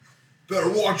Better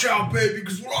watch out, baby,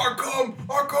 because when I come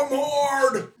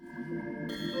hard.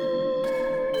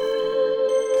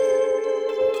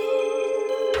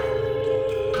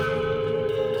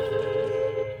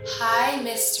 High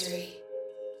mystery.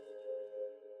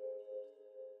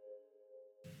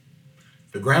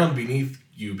 The ground beneath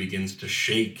you begins to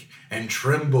shake and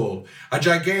tremble. A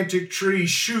gigantic tree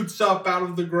shoots up out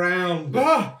of the ground.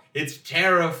 It's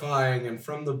terrifying, and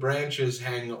from the branches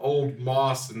hang old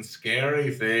moss and scary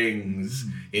things.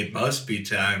 It must be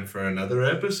time for another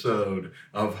episode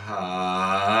of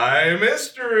High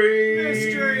Mystery.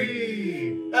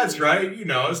 That's right, you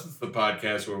know us. It's the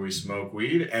podcast where we smoke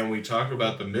weed and we talk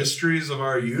about the mysteries of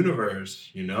our universe.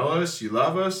 You know us, you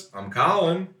love us. I'm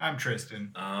Colin. I'm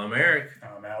Tristan. I'm Eric.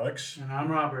 I'm Alex. And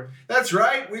I'm Robert. That's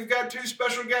right, we've got two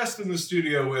special guests in the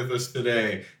studio with us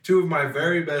today. Two of my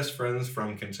very best friends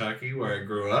from Kentucky, where I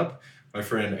grew up. My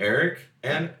friend Eric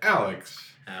and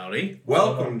Alex. Howdy.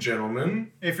 Welcome,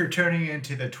 gentlemen. If you're tuning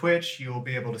into the Twitch, you will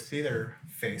be able to see their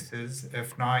faces.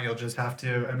 If not, you'll just have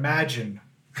to imagine.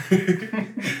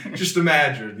 Just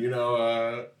imagine, I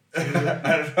don't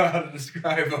know how to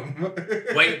describe them.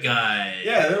 White guy.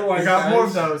 Yeah, they're white We got guys. more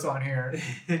of those on here.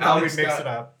 Alex we mix it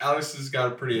up. Alex has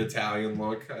got a pretty Italian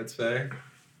look, I'd say.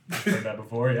 Heard that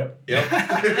before, yep. Yep.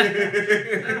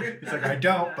 He's like, I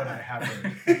don't, but I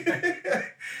haven't.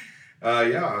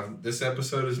 This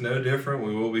episode is no different.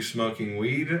 We will be smoking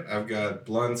weed. I've got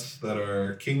blunts that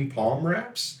are King Palm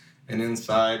wraps, and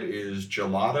inside is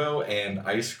gelato and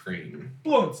ice cream.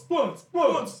 Blunts.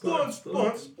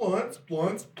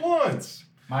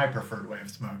 My preferred way of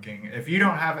smoking. If you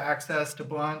don't have access to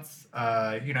blunts,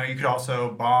 you could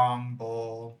also bong,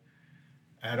 bowl,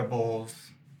 edibles,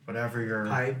 whatever your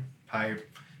pipe.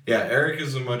 Yeah, Eric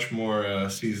is a much more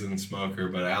seasoned smoker,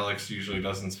 but Alex usually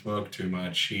doesn't smoke too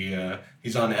much.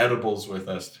 He's on edibles with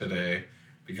us today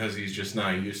because he's just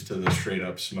not used to the straight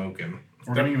up smoking.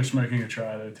 We're going to give smoking a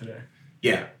try, though, today.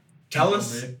 Yeah. Tell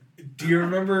us, do you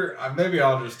remember, maybe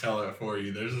I'll just tell it for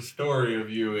you. There's a story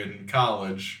of you in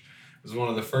college. It was one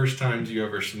of the first times you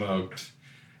ever smoked.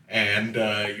 And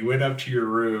you went up to your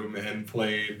room and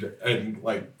played and,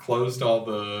 closed all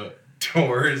the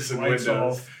doors and Lights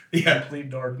windows. off, Yeah.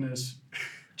 complete darkness.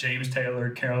 James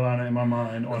Taylor, Carolina in my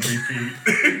mind, on repeat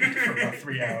for about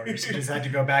 3 hours. You just had to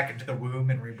go back into the womb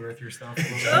and rebirth yourself a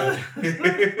little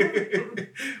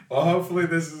bit. Well, hopefully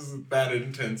this isn't that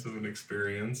intense of an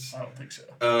experience. I don't think so.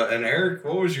 And Eric,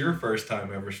 what was your first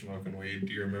time ever smoking weed?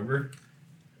 Do you remember?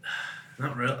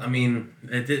 Not real. I mean,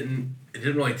 it didn't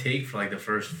really take for the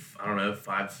first,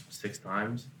 5-6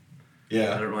 times. I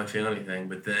Yeah. didn't really feel anything.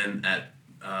 But then at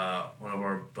one of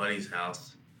our buddies'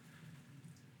 house,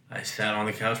 I sat on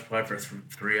the couch probably for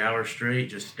 3 hours straight,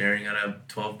 just staring at a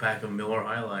 12-pack of Miller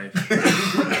High Life.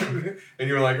 And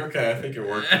you were like, okay, I think it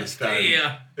worked this time.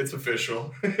 Yeah. It's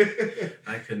official.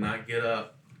 I could not get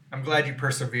up. I'm glad you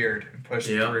persevered and pushed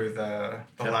through the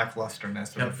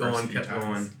lacklusterness of the first few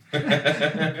times.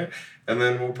 And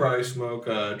then we'll probably smoke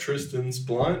Tristan's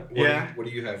blunt. What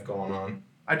do you have going on?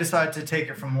 I decided to take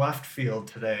it from left field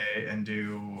today and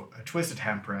do a twisted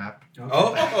hemp wrap.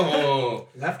 Oh,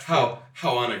 Left how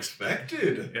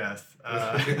unexpected. Yes.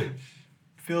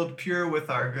 Filled pure with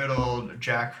our good old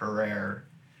Jack Herrera,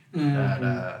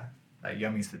 that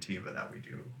yummy sativa that we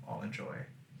do all enjoy.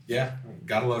 Yeah,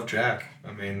 gotta love Jack.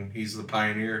 I mean, he's the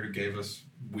pioneer who gave us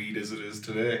weed as it is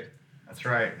today. That's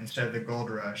right. Instead of the gold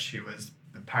rush, he was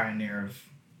the pioneer of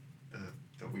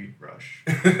the weed rush.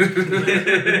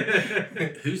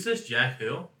 Who's this Jack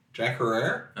Hill? Jack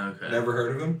Herrera? Okay. Never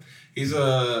heard of him. He's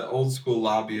a old school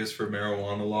lobbyist for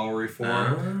marijuana law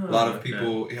reform. A lot of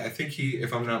people, I think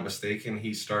if I'm not mistaken,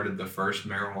 he started the first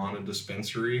marijuana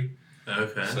dispensary.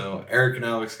 Okay. So Eric and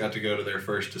Alex got to go to their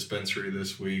first dispensary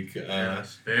this week.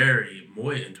 Yes, very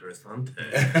muy interesante.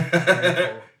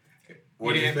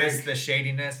 What you do you didn't miss think? the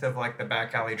shadiness of the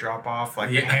back alley drop off,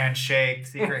 the handshake,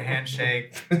 secret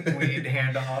handshake, weed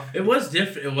handoff. It was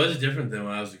different. It was different than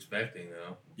what I was expecting,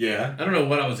 though. Yeah. I don't know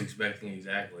what I was expecting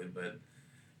exactly, but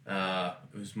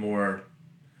it was more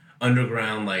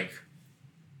underground. It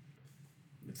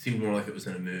seemed more like it was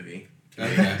in a movie.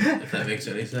 Okay. If that makes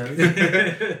any sense.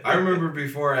 I remember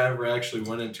before I ever actually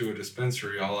went into a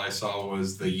dispensary, all I saw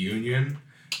was the Union,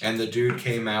 and the dude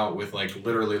came out with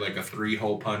literally a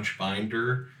 3-hole punch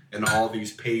binder, and all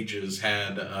these pages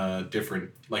had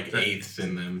different eighths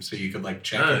in them, so you could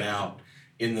check it out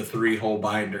in the 3-hole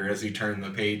binder as he turned the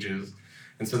pages.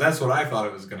 And so that's what I thought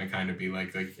it was going to kind of be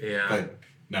like. Yeah. But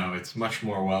no, it's much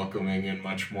more welcoming and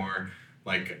much more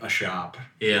like a shop.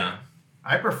 Yeah.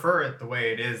 I prefer it the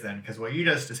way it is then, because what you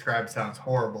just described sounds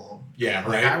horrible. Yeah,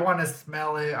 Like, right? I want to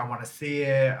smell it. I want to see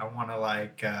it. I want to,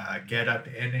 like, get up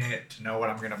in it to know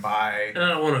what I'm going to buy. And I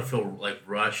don't want to feel, like,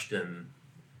 rushed and,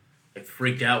 like,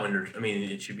 freaked out when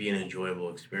it should be an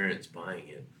enjoyable experience buying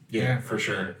it. Yeah, for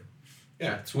sure.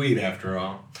 Yeah, it's weed after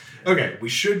all. Okay, we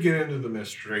should get into the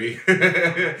mystery.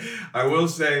 I will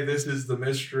say this is the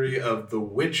mystery of the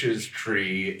witch's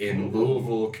tree in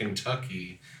Louisville,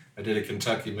 Kentucky. I did a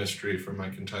Kentucky mystery for my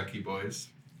Kentucky boys.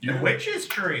 The witch's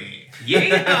tree.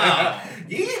 Yeah!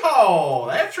 Yeehaw!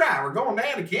 That's right, we're going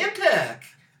down to Kentucky.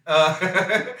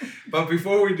 But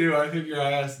before we do, I figure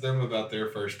I asked them about their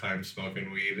first time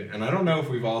smoking weed. And I don't know if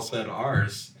we've all said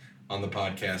ours on the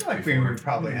podcast I feel like before. we would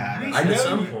probably have it. At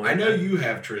some point. I know you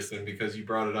have, Tristan, because you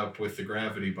brought it up with the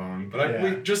gravity bong. But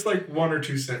we just like 1 or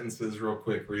 2 sentences real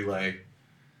quick relay.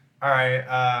 All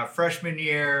right. Freshman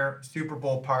year, Super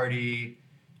Bowl party.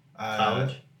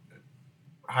 College?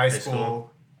 High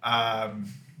school.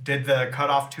 Did the cut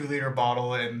off 2-liter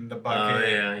bottle in the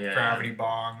bucket. Gravity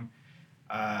bong.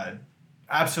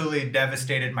 Absolutely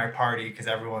devastated my party because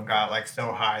everyone got like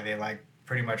so high they like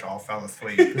pretty much all fell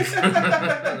asleep. And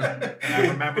I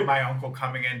remember my uncle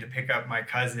coming in to pick up my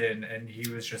cousin, and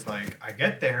he was just like, I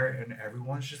get there, and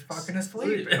everyone's just fucking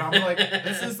asleep. And I'm like,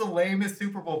 this is the lamest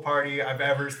Super Bowl party I've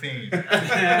ever seen.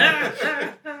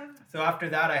 So after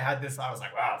that, I was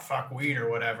like, wow, fuck weed or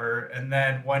whatever. And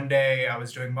then one day I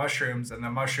was doing mushrooms, and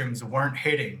the mushrooms weren't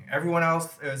hitting. Everyone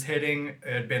else was hitting.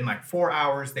 It had been like 4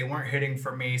 hours. They weren't hitting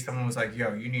for me. Someone was like,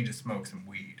 yo, you need to smoke some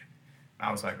weed. And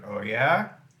I was like, oh,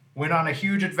 yeah? Went on a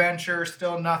huge adventure,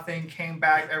 still nothing, came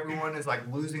back. Everyone is like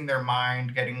losing their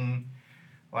mind, getting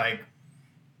like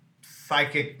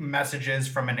psychic messages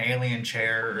from an alien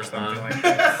chair or something like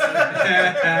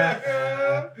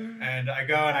that. And I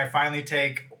go and I finally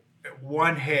take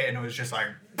one hit, and it was just like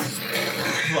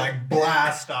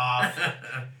blast off.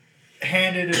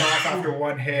 Handed it off after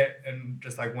one hit and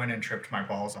just like went and tripped my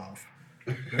balls off.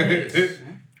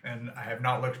 And I have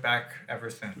not looked back ever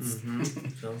since.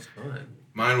 Mm-hmm. Sounds fun.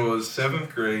 Mine was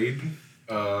 7th grade.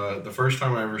 The first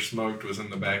time I ever smoked was in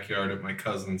the backyard at my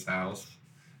cousin's house.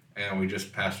 And we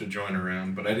just passed a joint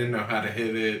around. But I didn't know how to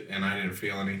hit it, and I didn't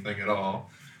feel anything at all.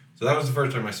 So that was the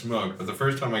first time I smoked. But the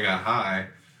first time I got high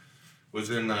was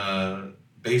in a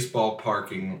baseball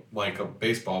park. I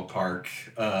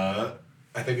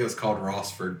think it was called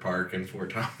Rossford Park in Fort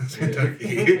Thomas,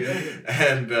 Kentucky.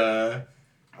 And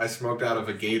I smoked out of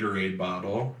a Gatorade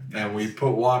bottle, and we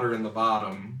put water in the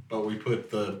bottom, but we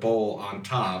put the bowl on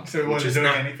top. So it wasn't doing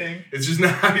anything? It's just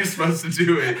not how you're supposed to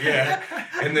do it, yeah.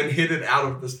 And then hit it out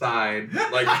of the side.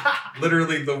 Like,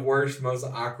 literally the worst, most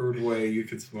awkward way you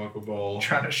could smoke a bowl.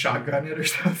 Trying to shotgun it or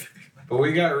something. But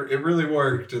it really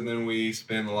worked, and then we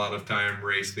spent a lot of time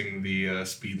racing the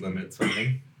speed limit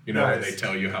sign. You know, where they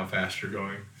tell you how fast you're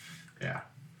going. Yeah.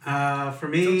 For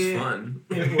me, fun.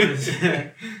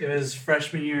 it was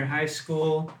freshman year of high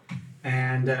school,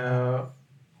 and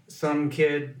some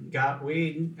kid got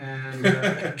weed, and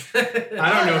I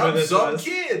don't know who this was. Some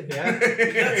kid. Yeah.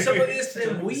 Got some of this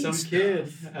weed Some stuff.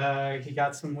 kid. He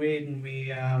got some weed, and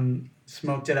we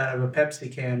smoked it out of a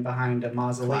Pepsi can behind a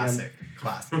mausoleum.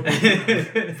 Classic.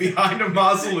 Behind a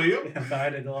mausoleum?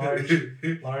 Behind a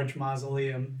large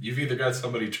mausoleum. You've either got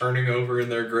somebody turning over in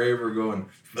their grave or going,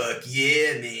 fuck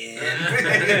yeah,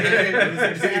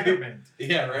 man.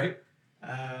 Yeah, right?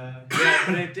 Yeah,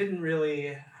 but it didn't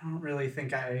really, I don't really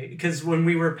think because when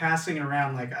we were passing it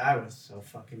around, like, I was so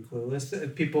fucking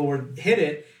clueless. People would hit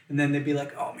it, and then they'd be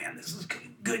like, oh man, this is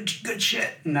good shit.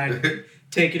 And I'd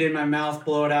take it in my mouth,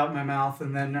 blow it out in my mouth,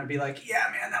 and then I'd be like, yeah,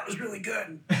 man, that was really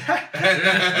good.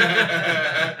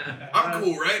 I'm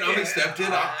cool, right? I'm accepted.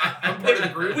 I'm part of the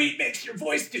group. Weed makes your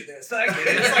voice do this. I get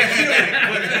it. It's like healing,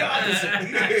 but the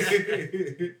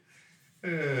opposite.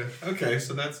 Okay,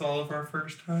 so that's all of our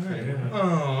first time. Yeah.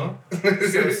 Aww.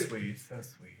 So sweet.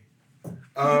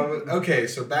 Okay,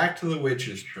 so back to the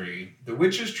witch's tree. The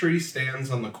witch's tree stands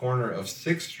on the corner of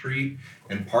 6th Street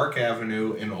and Park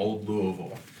Avenue in Old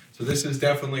Louisville. So this is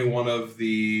definitely one of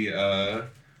the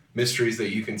mysteries that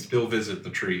you can still visit the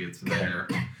tree. It's there.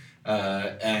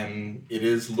 And it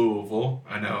is Louisville.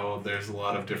 I know there's a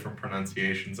lot of different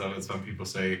pronunciations of it. Some people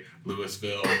say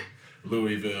Louisville,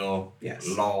 Louisville, Yes.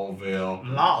 Lawville.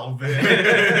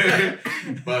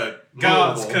 But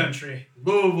God's Louisville. country.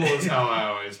 Louisville is how I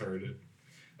always heard it.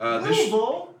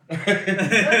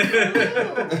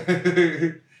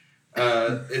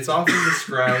 It's often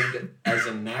described as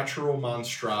a natural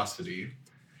monstrosity.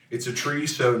 It's a tree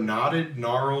so knotted,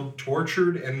 gnarled,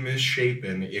 tortured, and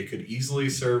misshapen it could easily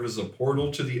serve as a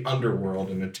portal to the underworld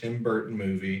in a Tim Burton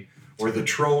movie, or the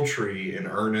troll tree in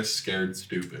Ernest Scared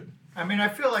Stupid. I mean, I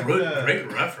feel like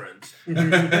great reference.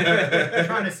 they're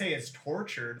trying to say it's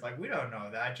tortured. Like, we don't know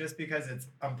that just because it's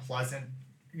unpleasant,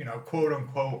 quote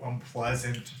unquote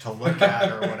unpleasant to look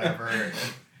at or whatever.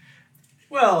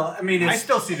 Well, I mean, I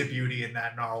still see the beauty in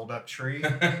that gnarled up tree.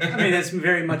 I mean, it's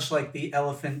very much like the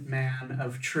elephant man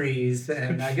of trees,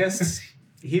 and I guess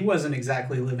he wasn't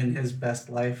exactly living his best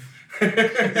life. So,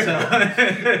 I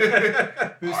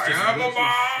am a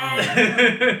man.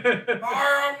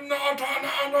 I am not an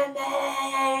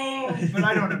animal. But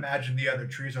I don't imagine the other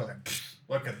trees are like,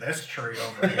 look at this tree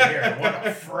over here. What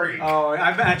a freak. Oh,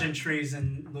 I imagine trees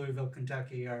in Louisville,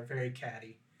 Kentucky are very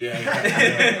catty. Yeah.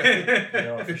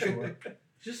 Yeah, for sure. It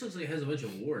just looks like it has a bunch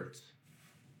of warts.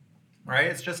 Right?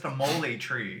 It's just a moldy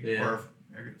tree. Yeah. Or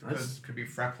it could be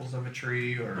freckles of a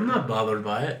tree. Or I'm not bothered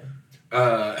by it.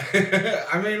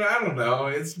 I mean, I don't know.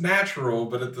 It's natural,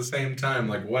 but at the same time,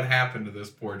 like, what happened to this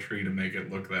poor tree to make it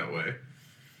look that way?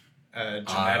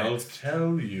 I'll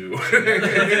tell you.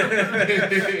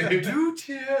 Do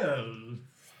tell.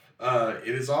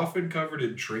 It is often covered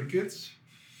in trinkets,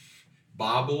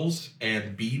 baubles,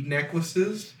 and bead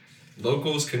necklaces.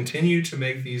 Locals continue to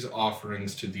make these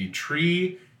offerings to the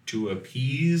tree to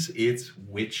appease its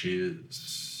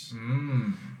witches.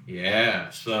 Yeah,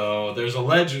 so there's a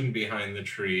legend behind the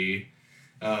tree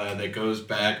that goes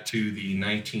back to the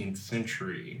 19th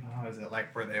century. Oh, is it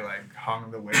like where they like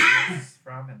hung the witches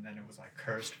from and then it was like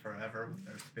cursed forever with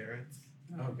their spirits?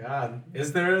 Oh God,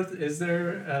 is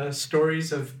there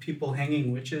stories of people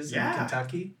hanging witches in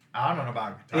Kentucky? I don't know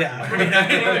about Kentucky. Yeah, I mean,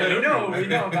 we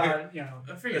know about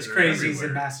It's crazies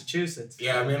in Massachusetts.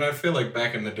 Yeah, I mean, I feel like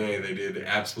back in the day they did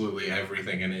absolutely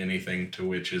everything and anything to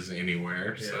witches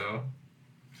anywhere. Yeah. So,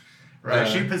 right,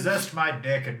 she possessed my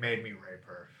dick and made me rape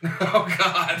her. Oh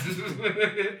God!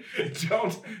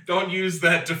 don't use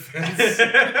that defense.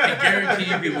 I guarantee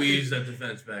you people used that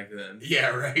defense back then.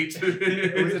 Yeah, right.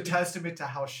 It was a testament to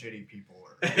how shitty people were.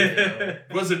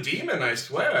 It was a demon, I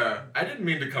swear. I didn't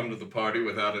mean to come to the party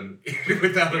without an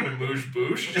amuse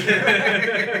bouche.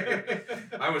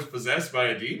 I was possessed by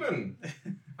a demon.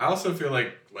 I also feel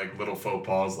like little faux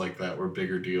pas like that were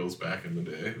bigger deals back in the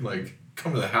day. Like,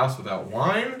 come to the house without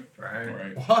wine?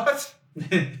 Right. What?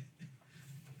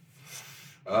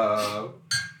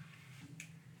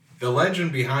 The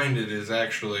legend behind it is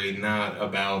actually not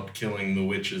about killing the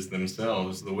witches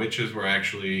themselves. The witches were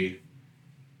actually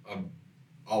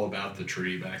all about the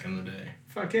tree back in the day.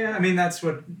 Fuck yeah. I mean, that's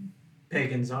what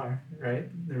pagans are, right?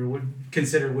 They would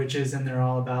consider witches and they're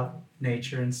all about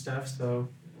nature and stuff, so...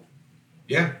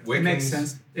 Yeah, Wiccans. It makes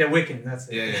sense. Yeah, Wiccan, that's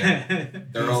it. Yeah.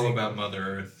 They're all about Mother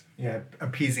Earth. Yeah,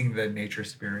 appeasing the nature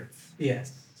spirits.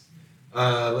 Yes.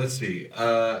 Let's see.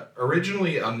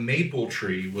 Originally, a maple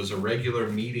tree was a regular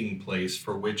meeting place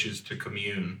for witches to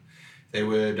commune. They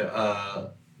would...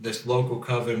 This local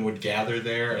coven would gather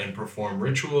there and perform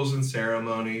rituals and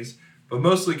ceremonies, but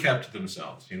mostly kept to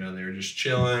themselves. They were just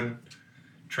chilling,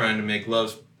 trying to make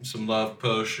some love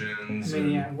potions. I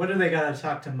mean, yeah, what do they got to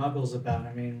talk to muggles about?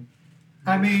 I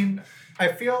mean, I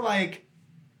feel like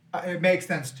it makes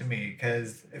sense to me,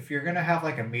 because if you're going to have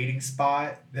like a meeting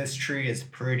spot, this tree is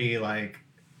pretty like...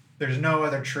 There's no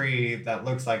other tree that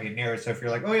looks like it near it. So if you're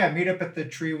like, oh yeah, meet up at the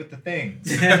tree with the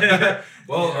things.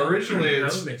 Well, originally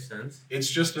that would make sense. It's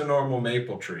just a normal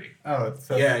maple tree. Oh,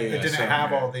 so it didn't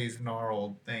have all these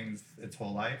gnarled things its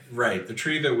whole life? Right. The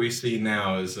tree that we see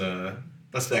now is a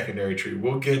secondary tree.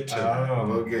 We'll get to that.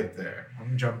 We'll get there.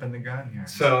 I'm jumping the gun here.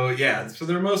 So, yeah. So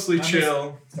they're mostly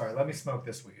chill. Let me smoke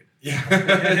this weed. Yeah.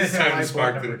 It's time to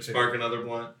spark another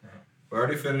blunt. Yeah. We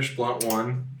already finished blunt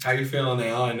 1. How you feeling,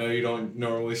 Al? I know you don't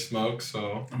normally smoke,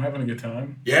 so... I'm having a good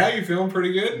time. Yeah? You feeling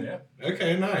pretty good? Yeah.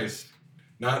 Okay, nice.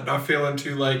 Not feeling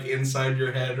too, like, inside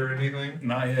your head or anything?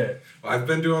 Not yet. Well, I've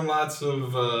been doing lots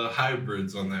of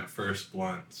hybrids on that first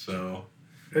blunt, so...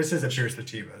 This is a pure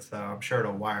sativa, so I'm sure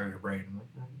it'll wire your brain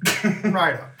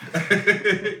right up.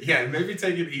 Yeah, maybe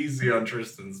take it easy on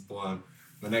Tristan's blunt.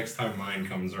 The next time mine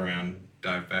comes around,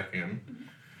 dive back in.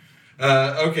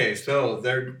 Okay, so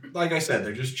they're, like I said,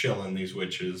 they're just chilling, these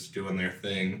witches, doing their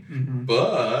thing. Mm-hmm.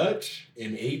 But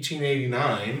in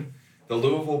 1889, the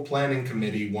Louisville Planning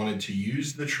Committee wanted to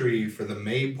use the tree for the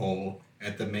maypole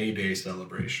at the May Day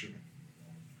celebration.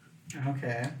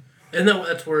 Okay. And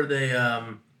that's where they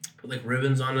put like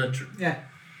ribbons on a Yeah.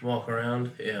 walk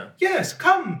around. Yeah. Yes,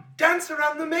 come, dance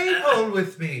around the maypole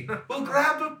with me. We'll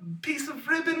grab a piece of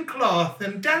ribbon cloth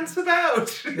and dance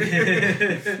about.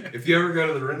 If you ever go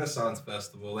to the Renaissance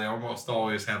Festival, they almost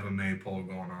always have a maypole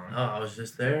going on. Oh, I was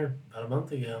just there about a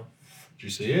month ago. Did you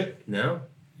see it? No.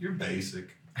 You're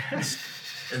basic.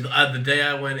 And the day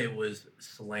I went, it was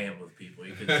slammed with people.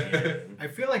 You couldn't see anything. I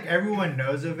feel like everyone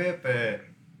knows of it, but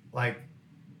Like,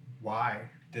 why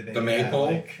did they The do that? maypole?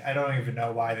 Like, I don't even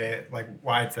know why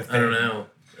why it's a thing. I don't know.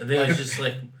 I think it's just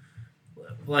like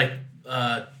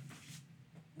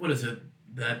what is it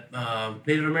that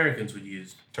Native Americans would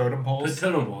use? Totem poles? The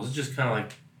totem poles. It's just kind of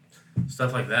like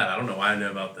stuff like that. I don't know why I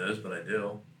know about those, but I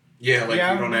do. Yeah, like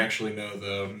Yeah, you don't actually know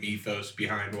the mythos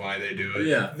behind why they do it.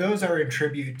 Yeah. Those are in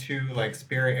tribute to like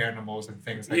spirit animals and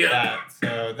things like that.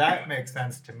 So that makes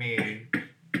sense to me.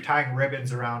 Tying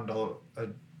ribbons around a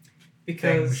thing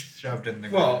Because shoved in the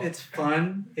Well, ground. it's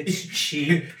fun. It's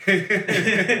cheap.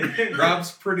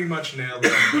 Rob's pretty much nailed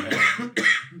it on the head.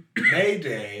 May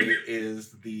Day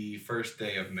is the first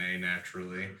day of May,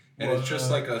 naturally. And it's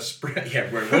just like a spread. Yeah,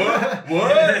 wait, what?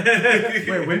 What?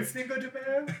 Wait, when's Cinco de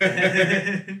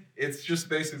Mayo? It's just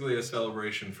basically a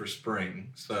celebration for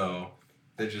spring. So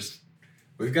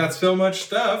we've got so much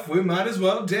stuff, we might as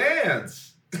well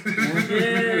dance.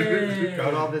 Yay.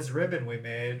 Got all this ribbon we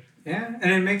made. Yeah,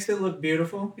 and it makes it look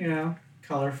beautiful,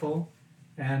 colorful.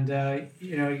 And,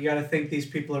 you got to think these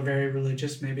people are very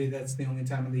religious. Maybe that's the only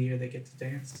time of the year they get to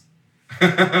dance.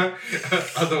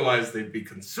 Otherwise, they'd be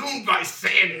consumed by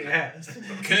sin. Yes.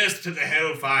 Cursed to the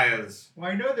hellfires.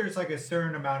 Well, I know there's like a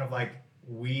certain amount of like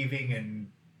weaving and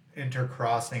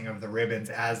intercrossing of the ribbons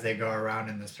as they go around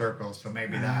in the circle. So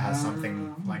maybe that has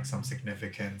something like some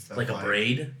significance. Of Like a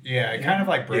braid? Yeah, it kind of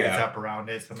like braids Yeah. up around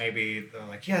it. So maybe they're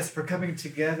like, yes, we're coming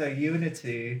together,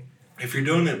 unity. If you're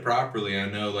doing it properly, I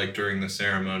know like during the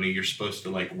ceremony, you're supposed to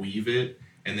like weave it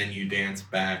and then you dance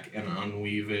back and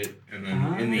unweave it. And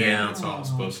then in the end, it's all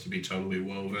supposed to be totally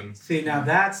woven. See, now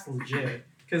that's legit.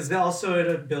 Because also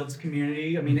it builds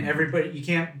community. I mean,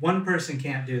 one person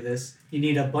can't do this. You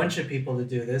need a bunch of people to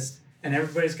do this. And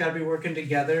everybody's got to be working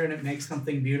together and it makes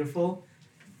something beautiful.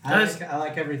 I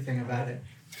like everything about it.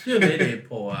 Do a Mayday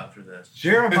poll after this.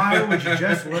 Jeremiah, would you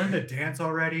just learn to dance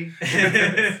already?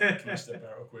 Can I step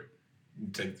out real quick?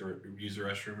 Use the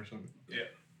restroom or something? Yeah.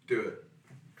 Do it.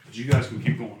 You guys can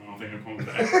keep going. I don't think I'm coming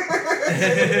back.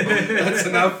 That's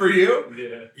enough for you?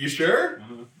 Yeah. You sure?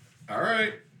 Uh-huh. All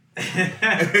right.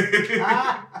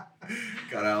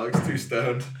 Got Alex too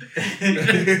stoned.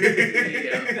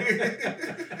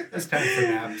 It's time for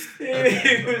naps.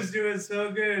 He was doing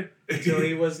so good until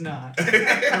he was not.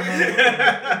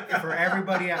 For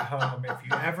everybody at home, if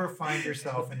you ever find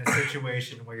yourself in a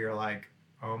situation where you're like,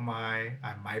 oh my,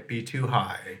 I might be too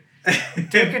high,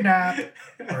 take a nap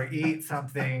or eat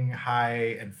something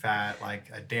high in fat like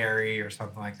a dairy or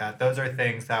something like that. Those are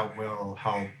things that will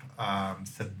help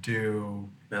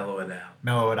Mellow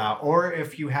it out. Or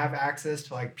if you have access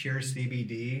to like pure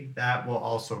CBD, that will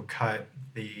also cut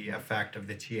the effect of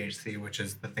the THC, which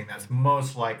is the thing that's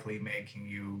most likely making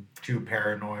you too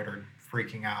paranoid or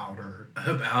freaking out. Or I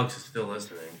hope Alex is still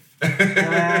listening.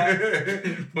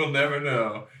 We'll never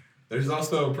know. There's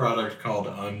also a product called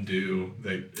Undo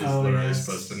that is literally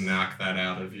supposed to knock that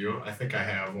out of you. I think I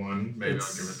have one. Maybe I'll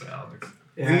give it to Alex.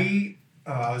 Yeah.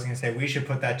 I was going to say, we should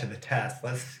put that to the test.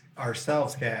 Let's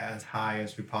ourselves get as high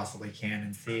as we possibly can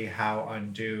and see how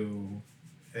Undo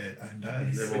it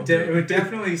undoes. It would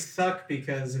definitely suck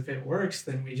because if it works,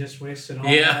 then we just wasted all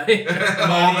Yeah. that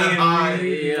All money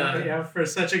that high. and for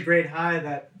such a great high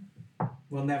that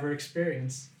we'll never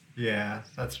experience. Yeah,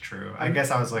 that's true. I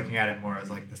guess I was looking at it more as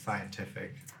like the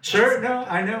scientific. Sure, no,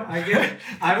 I know, I get it.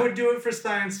 I would do it for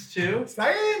science too.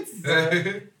 Science!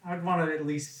 I'd want to at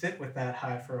least sit with that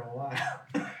high for a while.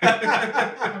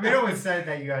 I mean, it was said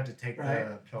that you had to take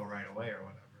the pill right away or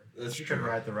whatever. That's You true. could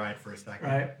ride the ride for a second.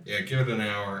 Right? Yeah, give it an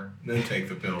hour, then take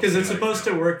the pill. Because it's supposed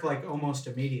to work like almost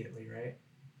immediately, right?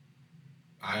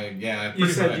 Pretty You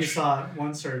said much. you saw it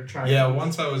once or tried Yeah, it.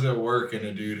 once I was at work and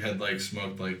a dude had like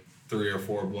smoked like 3 or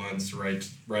 4 blunts right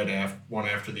after one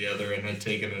after the other and had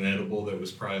taken an edible that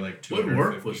was probably like What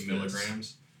work 250 was this?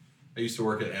 milligrams. I used to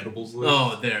work at Edibles List.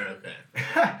 Oh, there, okay.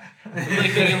 I'm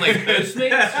like thinking like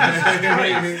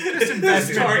Postmates? Just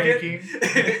investment Target. banking.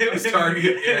 It was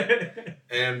Target, yeah.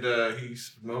 And he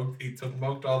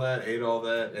smoked all that, ate all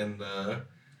that, and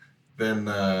then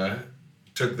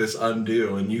took this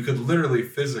Undo, and you could literally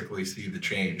physically see the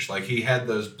change. Like he had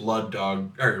those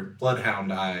bloodhound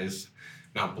eyes.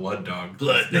 Not blood dog.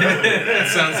 Blood. That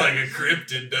sounds like a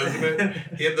cryptid, doesn't it?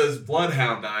 He had those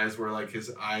bloodhound eyes where like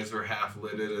his eyes were half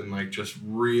lidded and like just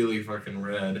really fucking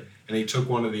red. And he took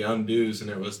one of the Undos and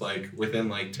it was like within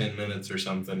like 10 minutes or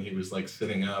something, he was like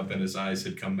sitting up and his eyes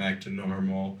had come back to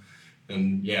normal.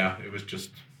 And yeah, it was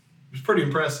pretty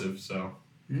impressive. So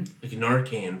Like a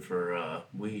Narcan for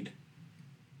weed.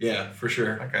 yeah, for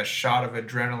sure. Like a shot of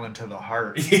adrenaline to the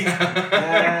heart.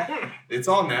 Yeah. It's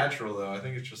all natural though. I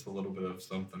think it's just a little bit of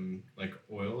something like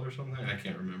oil or something. I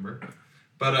can't remember.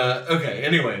 But, okay,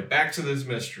 anyway, back to this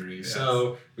mystery. Yes.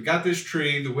 So, we got this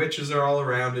tree. The witches are all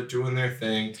around it doing their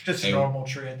thing. It's just a normal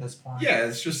tree at this point. Yeah,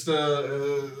 it's just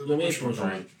a maple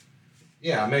tree.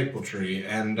 Yeah, a maple tree.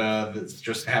 And it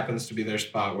just happens to be their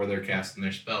spot where they're casting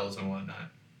their spells and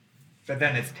whatnot. But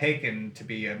then it's taken to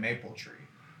be a maple tree.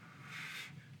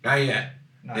 Not yet.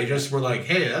 They just were like,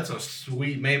 hey, that's a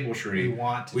sweet maple tree.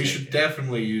 We should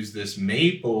definitely use this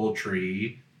maple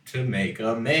tree to make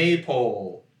a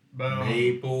maypole. Boom.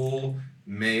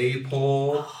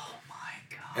 Maple. Oh my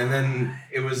god. And then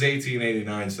it was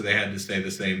 1889, so they had to say the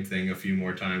same thing a few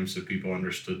more times so people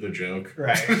understood the joke.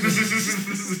 Right. Had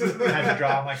to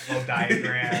draw like a little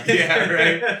diagram. Yeah,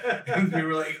 right. And we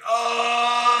were like,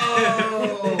 oh!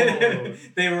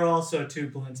 They were also 2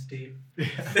 blunts deep.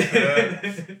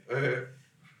 The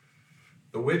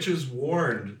witches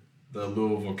warned the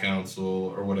Louisville Council,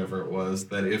 or whatever it was,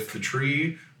 that if the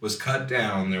tree was cut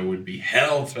down, there would be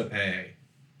hell to pay.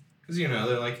 Because,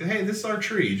 they're like, hey, this is our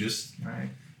tree. Just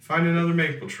find another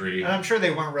maple tree. And I'm sure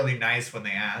they weren't really nice when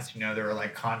they asked. They were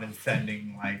like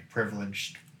condescending, like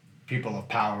privileged people of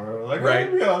power. Like, right.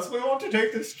 Oh, yes, we want to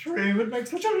take this tree. It would make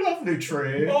such a lovely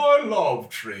tree. I love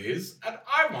trees, and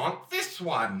I want this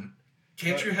one.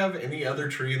 Can't you have any other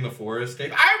tree in the forest,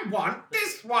 Dave? I want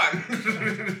this one.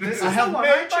 I have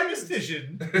made my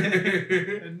decision,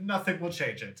 and nothing will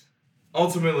change it.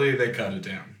 Ultimately, they cut it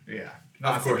down. Yeah.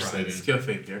 Of course they did. Let's go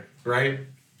figure. Right?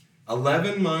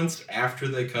 11 months after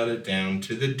they cut it down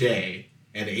to the day,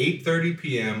 at 8:30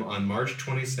 p.m. on March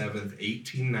 27th,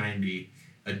 1890,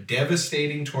 a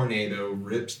devastating tornado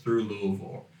rips through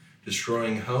Louisville,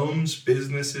 destroying homes,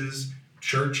 businesses,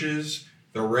 churches,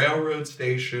 the railroad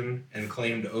station, and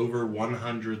claimed over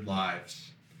 100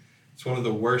 lives. It's one of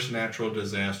the worst natural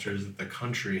disasters that the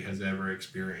country has ever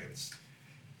experienced.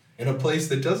 In a place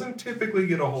that doesn't typically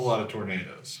get a whole lot of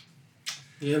tornadoes.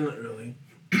 Yeah, not really.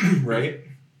 Right?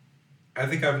 I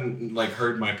think I've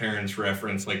heard my parents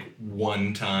reference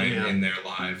one time in their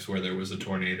lives where there was a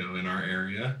tornado in our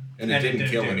area, and it didn't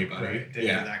kill anybody. Right, it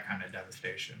didn't do that kind of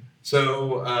devastation.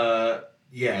 So,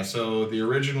 so the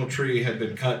original tree had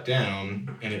been cut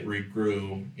down, and it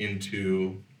regrew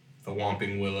into the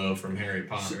Whomping Willow from Harry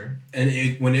Potter.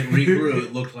 And when it regrew,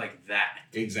 it looked like that.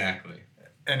 Exactly.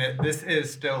 And this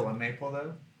is still a maple,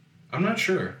 though? I'm not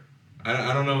sure.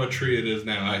 I don't know what tree it is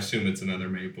now. I assume it's another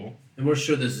maple. And we're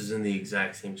sure this is in the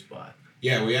exact same spot.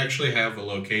 Yeah, we actually have a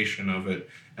location of it,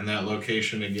 and that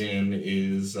location, again,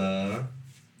 is the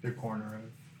corner of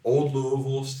Old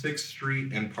Louisville, 6th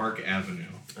Street and Park Avenue.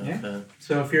 Okay. Yeah.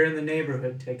 So if you're in the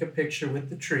neighborhood, take a picture with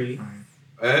the tree.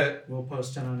 We'll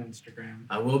post it on Instagram.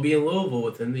 I will be in Louisville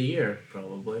within the year,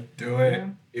 probably. Do it. Yeah.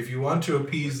 If you want to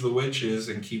appease the witches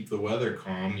and keep the weather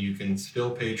calm, you can still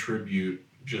pay tribute.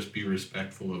 Just be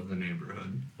respectful of the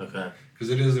neighborhood. Okay. Because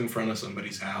it is in front of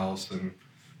somebody's house, and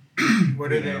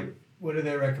What do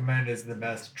they recommend as the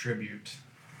best tribute?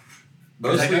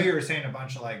 Mostly, I know you were saying a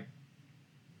bunch of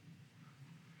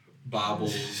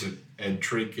baubles and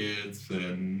trinkets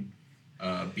and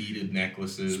beaded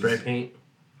necklaces. Spray paint.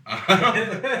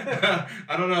 I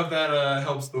don't know if that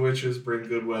helps the witches bring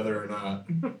good weather or not.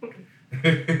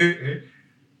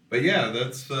 But yeah,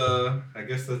 that's I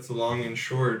guess that's the long and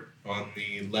short on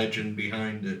the legend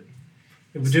behind it.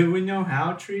 Do we know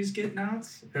how trees get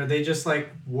knots? Are they just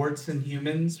like warts in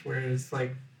humans, where it's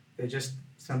they just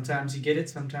sometimes you get it,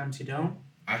 sometimes you don't?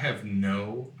 I have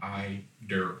no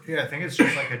idea. Yeah, I think it's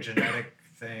just like a genetic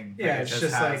thing. Yeah, it it's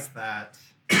just has like that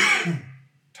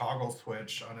toggle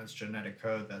switch on its genetic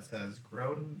code that says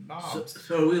grow knobs.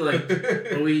 So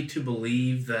are we to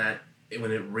believe that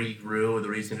when it regrew, the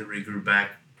reason it regrew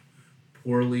back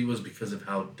poorly was because of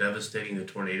how devastating the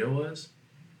tornado was?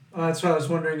 Well, that's why I was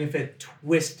wondering if it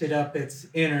twisted up its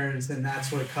innards and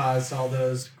that's what caused all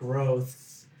those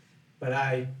growths. But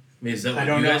I mean, is that what I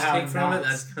don't you know guys how take from it? knots-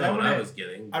 That's kind of what I was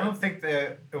getting. I don't think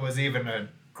that it was even a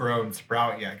grown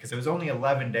sprout yet, because it was only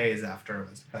 11 days after it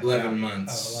was cut 11 down.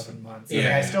 months. 11 months.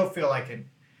 Yeah. I still feel like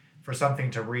for something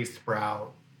to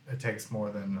re-sprout, it takes more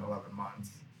than 11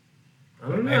 months. I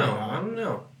don't Maybe know. not. I don't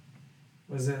know.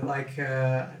 was it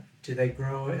do they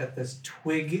grow at this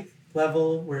twig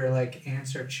level where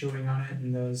ants are chewing on it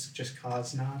and those just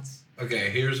cause knots? Okay,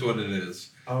 here's what it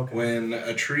is. Okay. When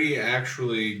a tree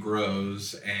actually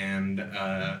grows and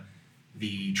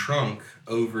the trunk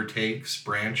overtakes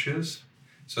branches,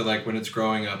 so when it's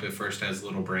growing up, it first has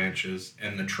little branches,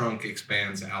 and the trunk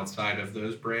expands outside of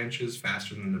those branches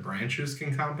faster than the branches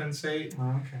can compensate.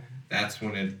 Okay. That's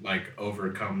when it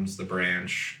overcomes the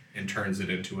branch and turns it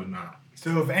into a knot.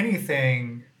 So if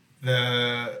anything,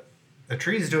 the the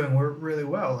tree's doing really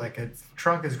well. Like its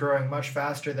trunk is growing much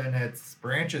faster than its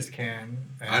branches can.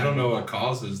 I don't know what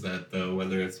causes that though,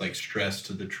 whether it's like stress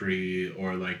to the tree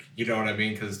or like, you know what I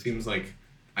mean? Because it seems like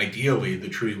ideally the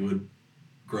tree would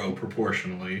grow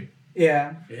proportionally.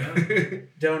 Yeah. Yeah.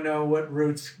 Don't know what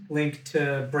roots link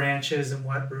to branches and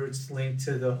what roots link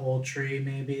to the whole tree.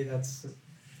 Maybe that's.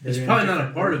 It's probably not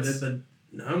a part of it,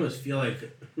 but I almost feel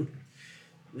like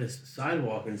this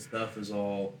sidewalk and stuff is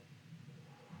all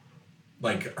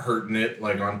like hurting it,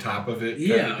 like on top of it.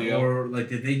 Yeah, or like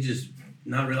did they just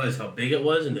not realize how big it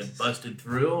was and it busted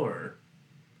through, or?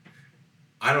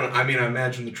 I mean, I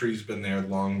imagine the tree's been there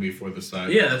long before the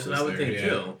sidewalk. Yeah, that's what I would think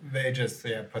too. They just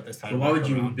put the sidewalk. But why would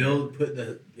you around put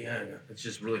the? Yeah, it's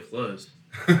just really close.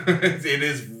 It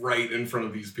is right in front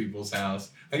of these people's house.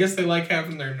 I guess they like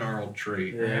having their gnarled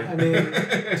tree. Yeah. I mean,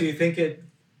 do you think it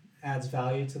adds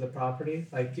value to the property?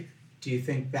 Like, do you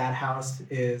think that house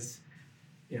is,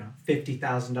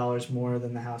 $50,000 more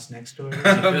than the house next to it?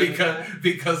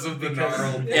 because of the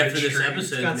gnarled After this tree.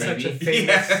 episode, It's got maybe. such a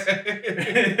famous.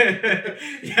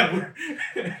 Yeah,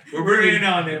 we're in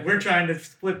on it. We're trying to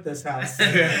split this house.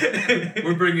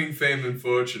 We're bringing fame and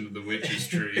fortune to the witch's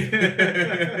tree.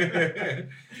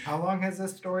 How long has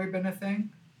this story been a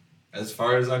thing? As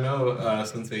far as I know,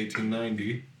 since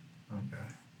 1890. Okay.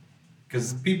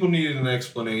 Because people needed an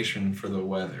explanation for the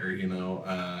weather,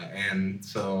 and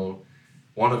so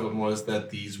one of them was that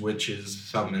these witches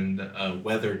summoned a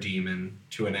weather demon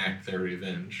to enact their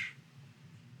revenge.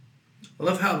 I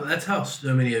love that's how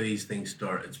so many of these things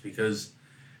start. It's because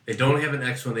they don't have an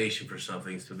explanation for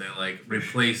something, so they like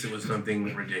replace it with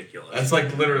something ridiculous. That's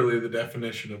like literally the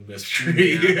definition of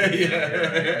mystery.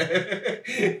 Yeah.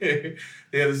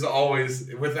 There's always,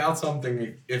 without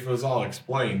something, if it was all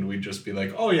explained, we'd just be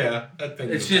like, oh yeah, that thing.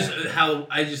 It's just how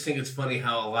I just think it's funny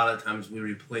how a lot of times we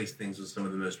replace things with some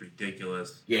of the most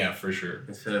ridiculous. Yeah, for sure.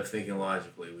 Instead of thinking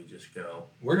logically, we just go.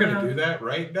 We're gonna do that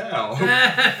right now.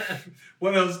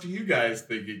 What else do you guys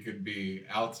think it could be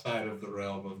outside of the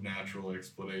realm of natural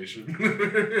explanation?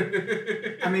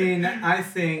 I mean, I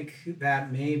think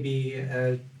that maybe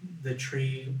the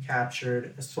tree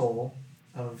captured a soul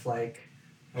of like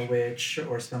a witch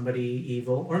or somebody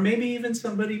evil, or maybe even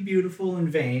somebody beautiful and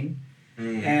vain,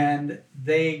 and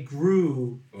they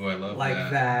grew I love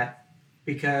like that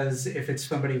because if it's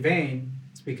somebody vain,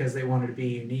 it's because they wanted to be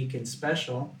unique and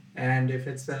special, and if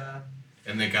it's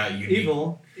and they got unique.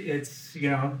 evil, it's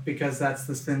because that's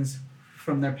the sins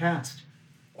from their past.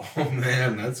 Oh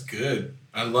man, that's good.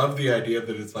 I love the idea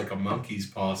that it's like a monkey's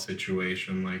paw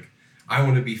situation. Like, I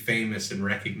want to be famous and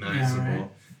recognizable. Yeah, right.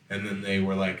 And then they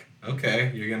were like,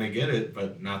 okay, you're going to get it,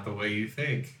 but not the way you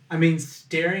think. I mean,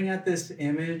 staring at this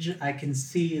image, I can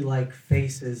see like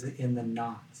faces in the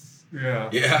knots. Yeah.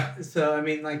 Yeah. So, I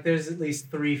mean, like there's at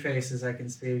least 3 faces I can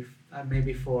see,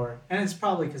 maybe 4. And it's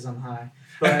probably because I'm high.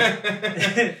 But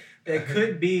it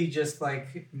could be just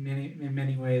like in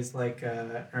many ways like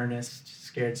Ernest,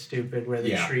 Scared Stupid, where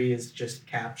the tree is just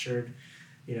captured.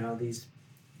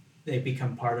 They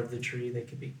become part of the tree. They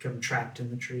could become trapped in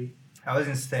the tree. I was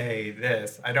going to say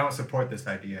this. I don't support this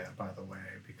idea, by the way,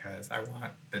 because I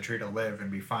want the tree to live and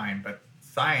be fine. But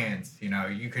science,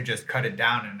 you could just cut it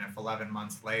down, and if 11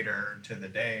 months later to the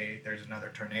day there's another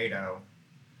tornado,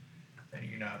 then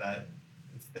you know that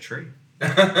it's the tree.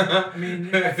 I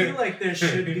mean, I feel like there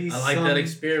should be I like that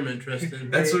experiment, Tristan.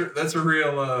 That's a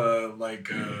real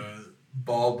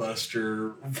ball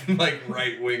buster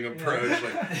right wing approach.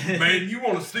 Like, man, you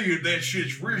want to see if that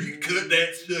shit's real, you cut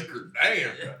that sucker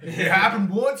down. It happened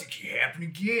once, it can happen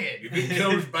again. If it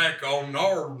comes back all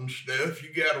gnarled and stuff,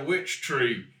 you got a witch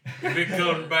tree. If it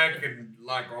comes back and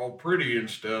like all pretty and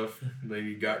stuff, then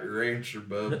you got your answer,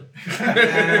 bub.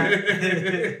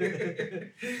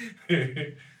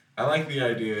 I like the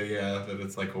idea, that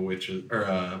it's like a witch's or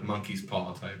a monkey's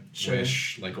paw type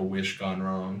wish, like a wish gone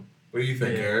wrong. What do you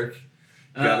think, Eric?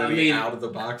 Got any out of the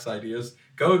box ideas?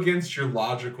 Go against your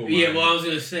logical mind. Yeah, well, I was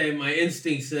gonna say my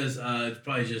instinct says it's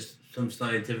probably just some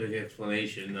scientific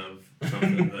explanation of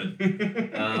something, but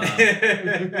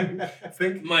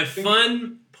my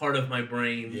fun part of my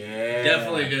brain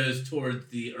definitely goes towards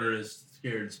the Ernest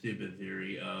Scared Stupid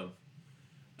theory of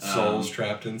souls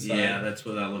trapped inside. Yeah, that's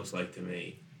what that looks like to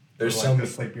me. There's some the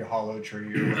Sleepy Hollow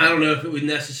tree. I don't know if it would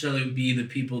necessarily be the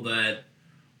people that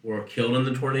were killed in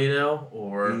the tornado,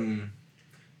 or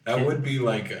that would be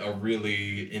like a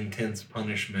really intense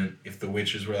punishment if the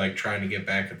witches were like trying to get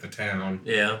back at the town.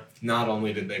 Yeah. Not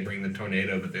only did they bring the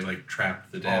tornado, but they like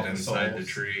trapped the dead inside the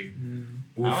tree.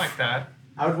 I like that.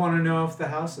 I would want to know if the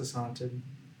house is haunted.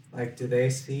 Like, do they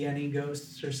see any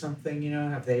ghosts or something?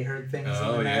 Have they heard things in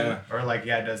the night? Or like,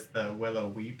 does the willow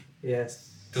weep? Yes.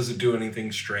 Does it do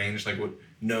anything strange? Like, what?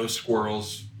 No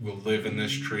squirrels will live in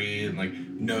this tree, and like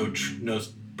no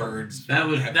birds.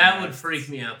 That would freak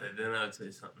me out. Then I would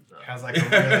say something's up. It has like a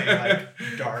really like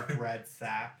dark red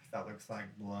sap that looks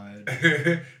like blood.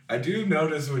 I do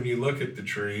notice when you look at the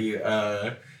tree,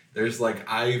 there's like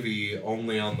ivy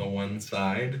only on the one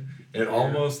side. It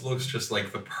almost looks just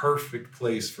like the perfect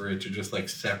place for it to just like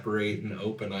separate and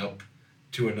open up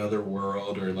to another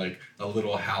world, or like a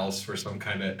little house for some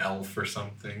kind of elf or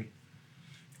something.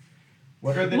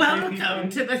 What are the Welcome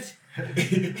to the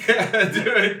Yeah,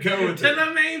 do it. Go with to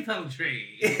the maple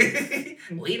tree.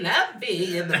 We love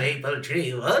being in the maple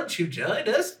tree. Won't you join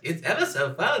us? It's ever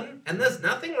so fun, and there's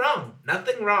nothing wrong.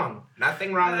 Nothing wrong.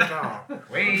 Nothing wrong at all.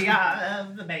 We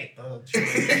are the maple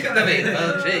tree. The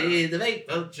maple tree, the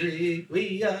maple tree.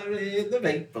 We are in the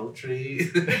maple tree.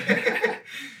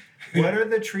 What are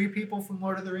the tree people from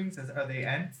Lord of the Rings? Are they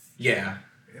Ents? Yeah.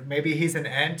 Maybe he's an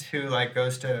Ent who like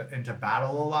goes into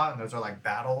battle a lot, and those are like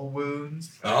battle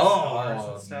wounds. Like scars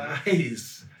Oh, and stuff.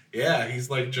 nice. Yeah, he's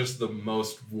like just the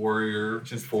most warrior,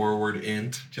 just forward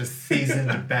int. Just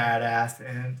seasoned badass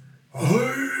Ent.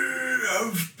 I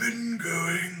have been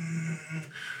going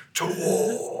to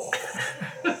war.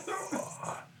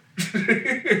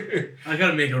 I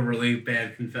gotta make a really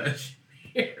bad confession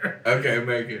here. Okay,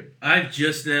 make it. I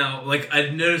just now, like,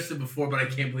 I'd noticed it before, but I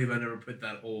can't believe I never put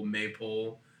that whole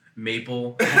maple. You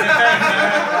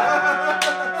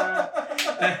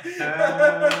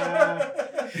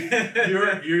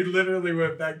literally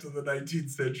went back to the 19th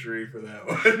century for that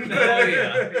one. Oh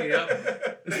yeah,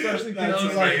 yep. Especially That because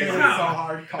was you like like, hit it so wow.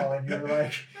 hard, Colin. You're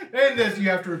like, and this you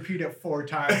have to repeat it 4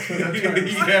 times. For them to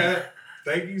understand. Yeah.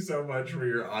 Thank you so much for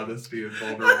your honesty and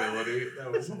vulnerability.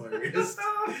 That was hilarious.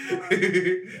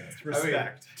 Yes,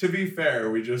 respect. To be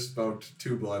fair, we just smoked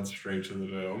 2 blunts straight to the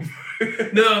dome.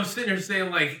 No, I'm sitting here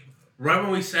saying, like, right when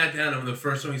we sat down, and the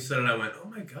first time we said it, I went, "Oh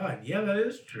my god, yeah, that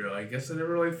is true. I guess I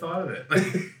never really thought of it."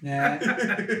 Yeah.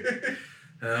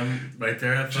 Right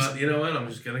there, I thought, you know what? I'm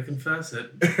just gonna confess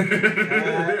it.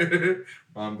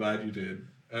 Well, I'm glad you did.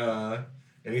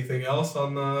 Anything else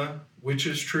on the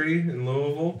witch's tree in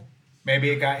Louisville?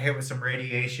 Maybe it got hit with some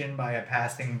radiation by a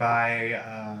passing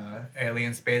by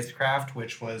alien spacecraft,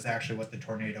 which was actually what the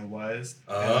tornado was.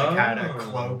 And it had a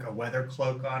cloak, a weather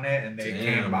cloak on it, and they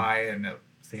came by and it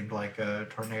seemed like a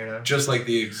tornado. Just like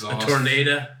the A exhaust.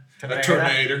 tornado. A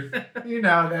tornado. You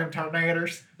know them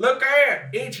tornadoes. Look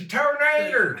at it! It's a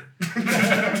tornado!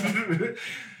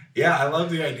 Yeah, I love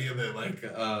the idea that like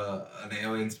an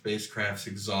alien spacecraft's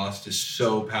exhaust is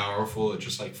so powerful it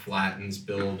just like flattens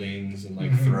buildings and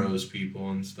like throws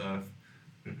people and stuff.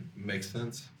 Makes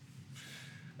sense.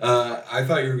 I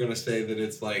thought you were gonna say that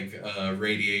it's like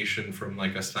radiation from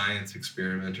like a science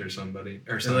experiment or something.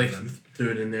 They like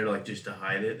threw it in there like just to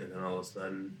hide it, and then all of a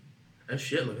sudden, oh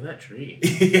shit! Look at that tree.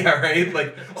 Yeah, right?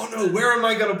 Like, oh no, where am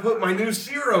I going to put my new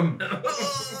serum?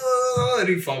 And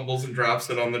he fumbles and drops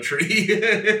it on the tree.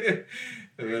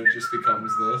 And then it just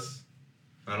becomes this.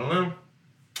 I don't know.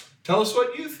 Tell us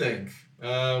what you think.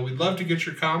 We'd love to get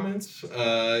your comments.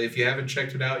 If you haven't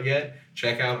checked it out yet,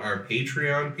 check out our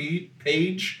Patreon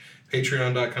page,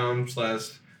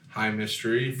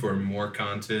 patreon.com/highmystery for more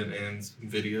content and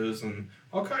videos and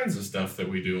all kinds of stuff that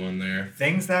we do on there.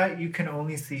 Things that you can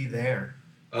only see there.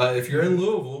 If you're in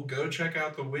Louisville, go check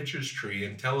out the witch's tree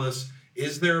and tell us,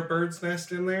 is there a bird's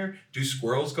nest in there? Do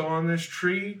squirrels go on this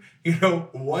tree? You know,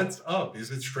 what's up?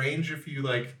 Is it strange if you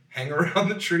like hang around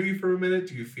the tree for a minute?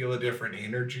 Do you feel a different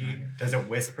energy? Does it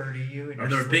whisper to you? In Are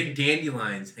your there sleep? big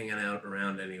dandelions hanging out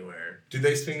around anywhere? Do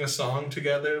they sing a song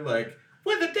together like,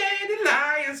 we're the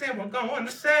dandelions and we're going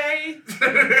to say?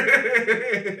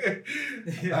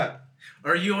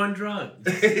 Are you on drugs?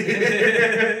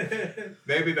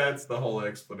 Maybe that's the whole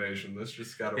explanation. This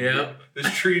just got Yep.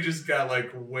 This tree just got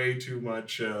like way too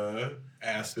much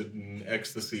acid and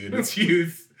ecstasy in its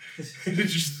youth. It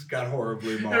just got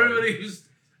horribly mauled. Everybody just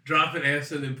dropping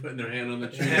acid and putting their hand on the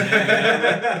tree.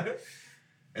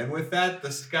 And with that,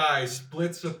 the sky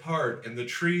splits apart, and the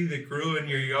tree that grew in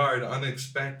your yard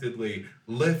unexpectedly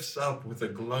lifts up with a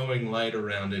glowing light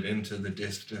around it into the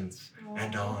distance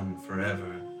and on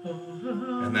forever.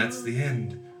 And that's the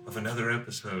end of another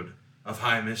episode of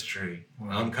High Mystery.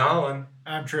 Wow. I'm Colin.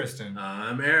 I'm Tristan.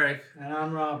 I'm Eric. And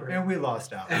I'm Robert. And we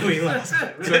lost out. And we lost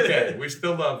it. It's okay. We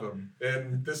still love him.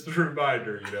 And this is a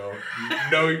reminder,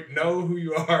 know who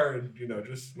you are and,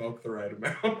 just smoke the right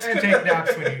amount. And take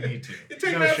naps when you need to. And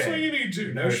take No naps shame. when you need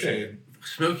to. No No shame.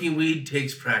 Smoking weed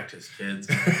takes practice, kids.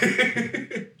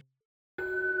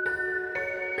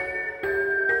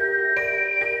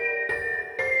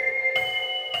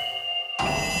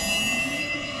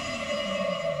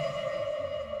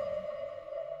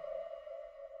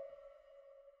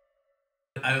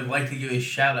 I would like to give a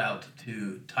shout out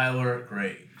to Tyler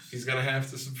Graves. He's gonna have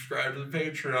to subscribe to the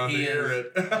Patreon to He hear is.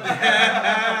 it.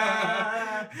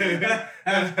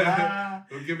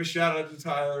 We'll give a shout out to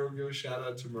Tyler. We'll give a shout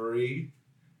out to Marie.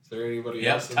 Is there anybody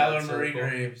else? Yep, Tyler Marie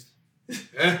Graves.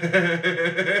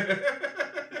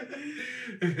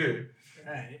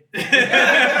 Right.